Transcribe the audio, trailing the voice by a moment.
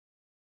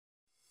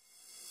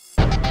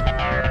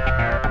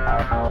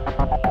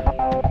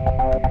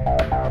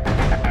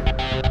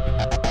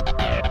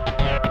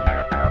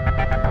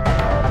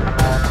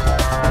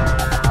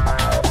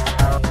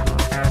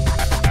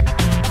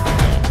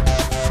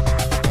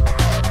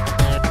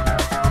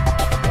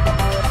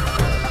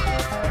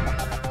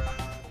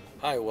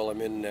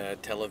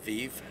Tel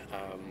Aviv.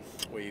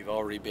 We've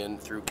already been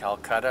through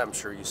Calcutta. I'm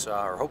sure you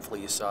saw, or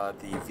hopefully you saw,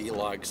 the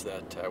vlogs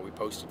that we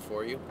posted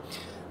for you.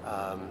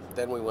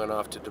 Then we went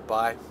off to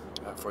Dubai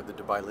for the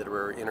Dubai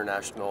Literary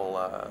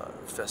International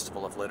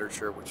Festival of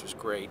Literature, which was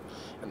great.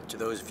 And to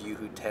those of you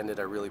who attended,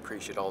 I really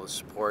appreciate all the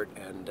support,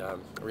 and I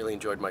really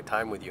enjoyed my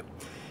time with you.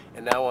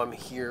 And now I'm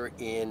here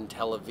in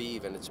Tel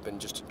Aviv, and it's been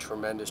just a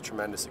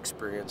tremendous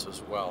experience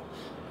as well.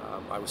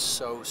 I was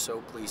so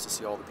pleased to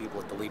see all the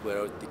people at the Lead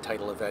Without the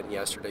Title event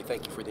yesterday.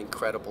 Thank you for the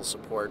incredible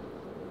support.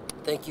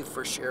 Thank you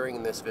for sharing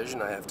in this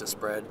vision I have to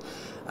spread,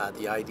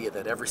 the idea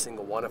that every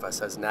single one of us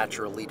has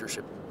natural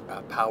leadership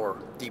power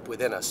deep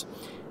within us.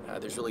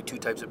 There's really two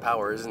types of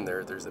power, isn't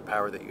there? There's the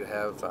power that you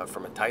have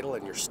from a title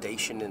and your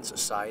station in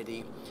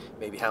society,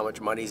 maybe how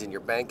much money's in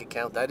your bank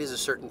account. That is a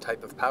certain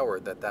type of power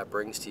that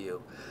brings to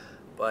you.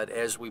 But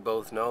as we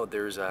both know,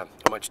 there's a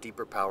much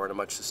deeper power and a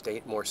much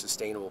more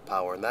sustainable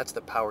power, and that's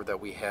the power that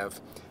we have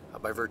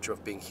by virtue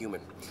of being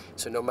human.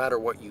 So no matter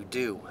what you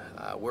do,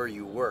 where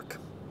you work,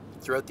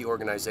 throughout the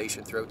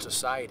organization, throughout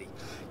society,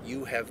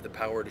 you have the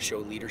power to show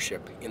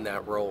leadership in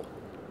that role.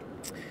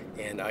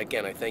 And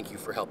again, I thank you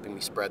for helping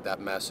me spread that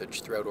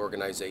message throughout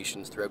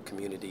organizations, throughout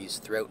communities,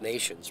 throughout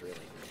nations, really.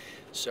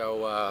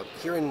 So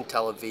here in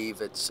Tel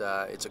Aviv,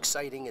 it's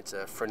exciting. It's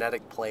a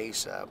frenetic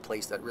place, a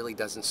place that really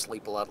doesn't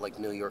sleep a lot, like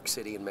New York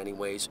City in many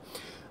ways.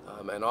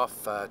 And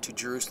off to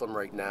Jerusalem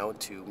right now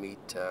to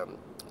meet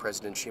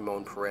President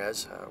Shimon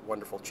Peres. A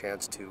wonderful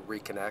chance to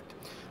reconnect,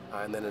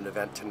 and then an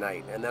event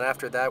tonight. And then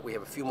after that, we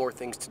have a few more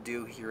things to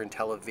do here in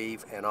Tel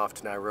Aviv and off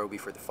to Nairobi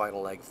for the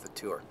final leg of the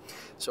tour.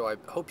 So I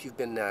hope you've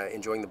been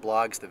enjoying the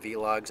blogs, the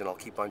vlogs, and I'll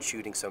keep on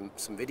shooting some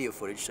video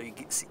footage so you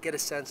get a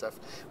sense of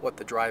what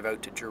the drive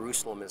out to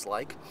Jerusalem is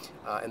like.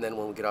 And then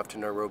when we get off to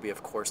Nairobi,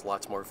 of course,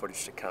 lots more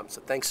footage to come. So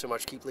thanks so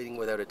much. Keep leading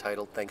without a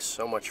title. Thanks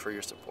so much for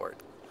your support.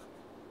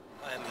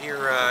 And here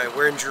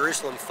we're in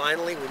Jerusalem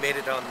finally. We made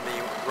it on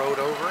the road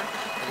over.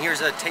 And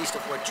here's a taste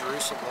of what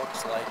Jerusalem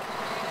looks like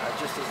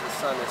just as the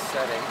sun is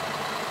setting.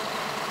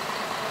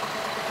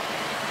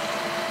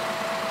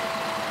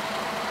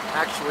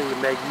 Actually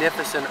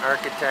magnificent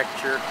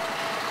architecture.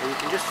 And you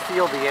can just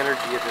feel the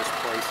energy of this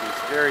place, and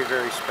it's very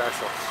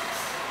special.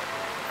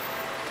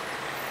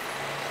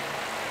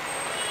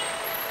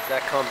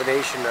 That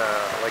combination,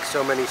 like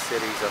so many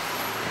cities, of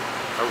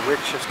a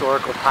rich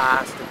historical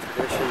past and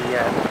tradition,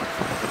 yet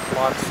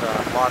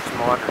lots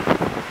modern.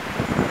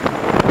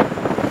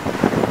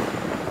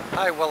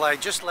 Hi, well, I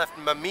just left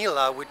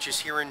Mamila, which is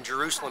here in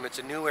Jerusalem. It's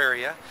a new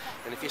area,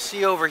 and if you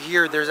see over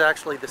here, there's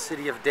actually the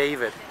city of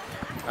David.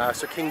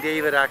 So King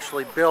David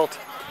actually built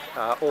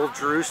Old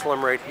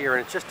Jerusalem right here,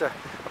 and it's just a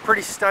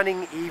pretty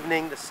stunning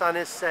evening. The sun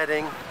is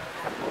setting,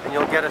 and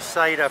you'll get a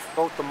sight of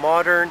both the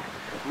modern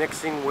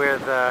mixing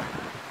with the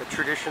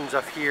traditions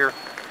of here.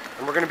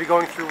 And we're going to be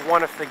going through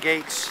one of the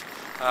gates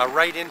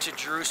right into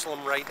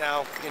Jerusalem right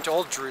now, into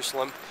Old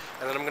Jerusalem,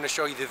 and then I'm going to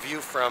show you the view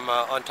from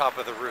on top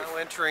of the roof. Now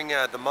entering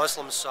the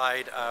Muslim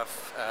side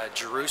of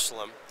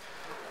Jerusalem,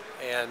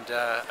 and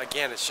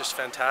again, it's just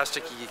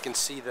fantastic. You can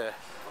see the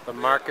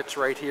markets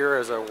right here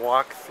as I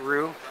walk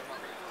through,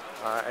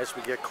 as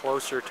we get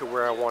closer to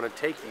where I want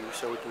to take you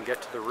so we can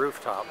get to the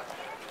rooftop.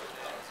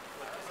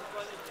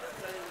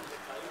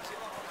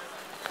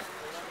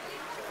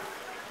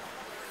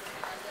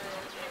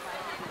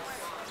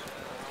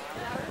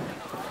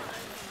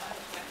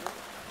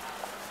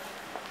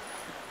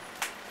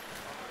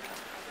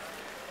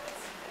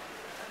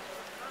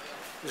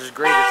 This is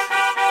great.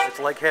 It's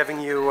like having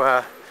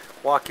you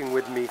walking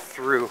with me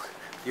through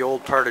the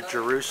old part of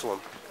Jerusalem.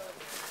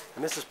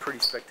 And this is pretty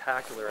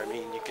spectacular. I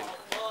mean, you can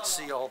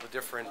see all the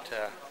different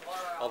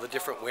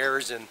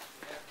wares in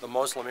the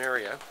Muslim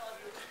area,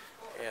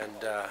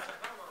 and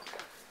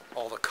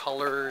all the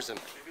colors and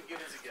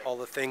all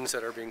the things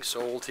that are being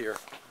sold here.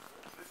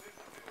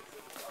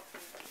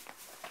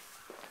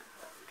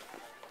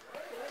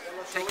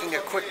 Taking a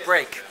quick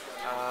break.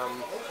 I'm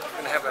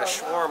going to have a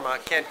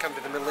shawarma. Can't come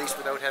to the Middle East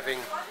without having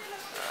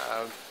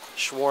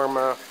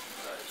shawarma.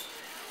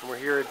 And we're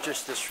here at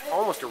just this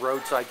almost a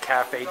roadside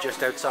cafe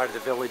just outside of the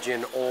village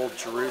in Old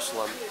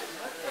Jerusalem.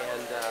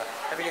 And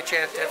having a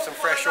chance to have some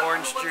fresh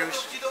orange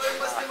juice,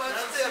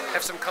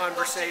 have some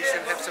conversation,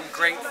 have some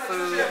great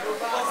food,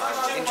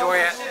 enjoy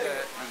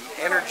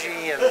the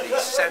energy and the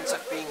sense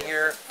of being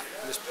here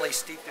in this place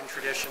steeped in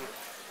tradition,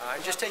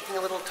 and just taking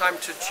a little time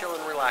to chill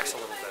and relax a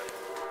little bit.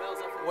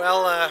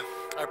 Well,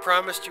 I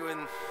promised you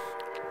in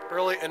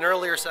an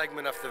earlier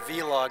segment of the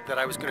vlog that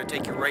I was going to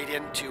take you right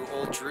into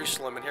Old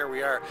Jerusalem, and here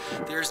we are.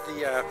 There's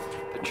the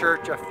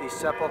Church of the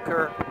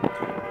Sepulchre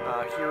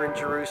here in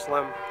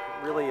Jerusalem,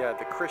 really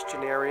the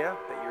Christian area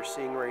that you're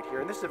seeing right here.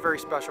 And this is a very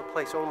special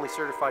place. Only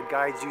certified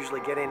guides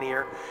usually get in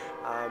here,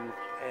 and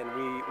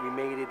we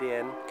made it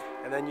in.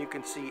 And then you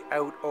can see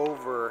out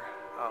over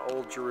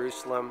Old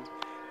Jerusalem,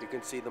 you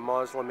can see the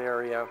Muslim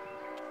area,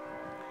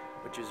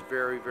 which is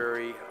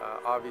very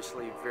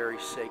obviously very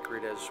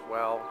sacred as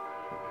well.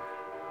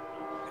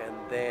 And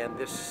then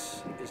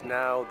this is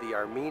now the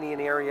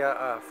Armenian area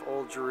of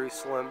Old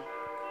Jerusalem.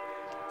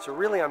 So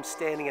really I'm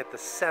standing at the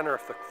center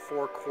of the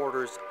four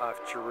quarters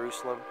of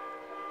Jerusalem.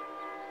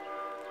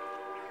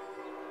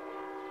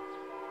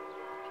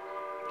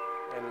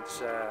 And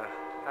it's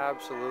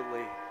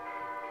absolutely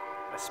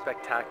a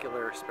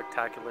spectacular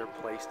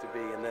place to be.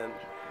 And then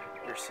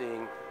you're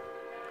seeing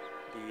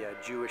the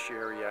Jewish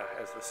area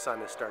as the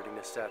sun is starting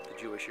to set. The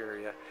Jewish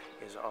area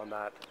is on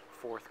that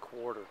fourth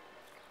quarter.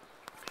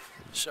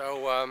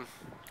 So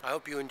I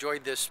hope you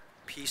enjoyed this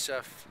piece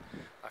of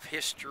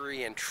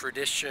history and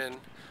tradition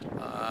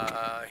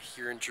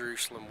here in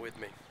Jerusalem with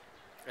me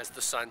as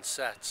the sun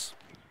sets.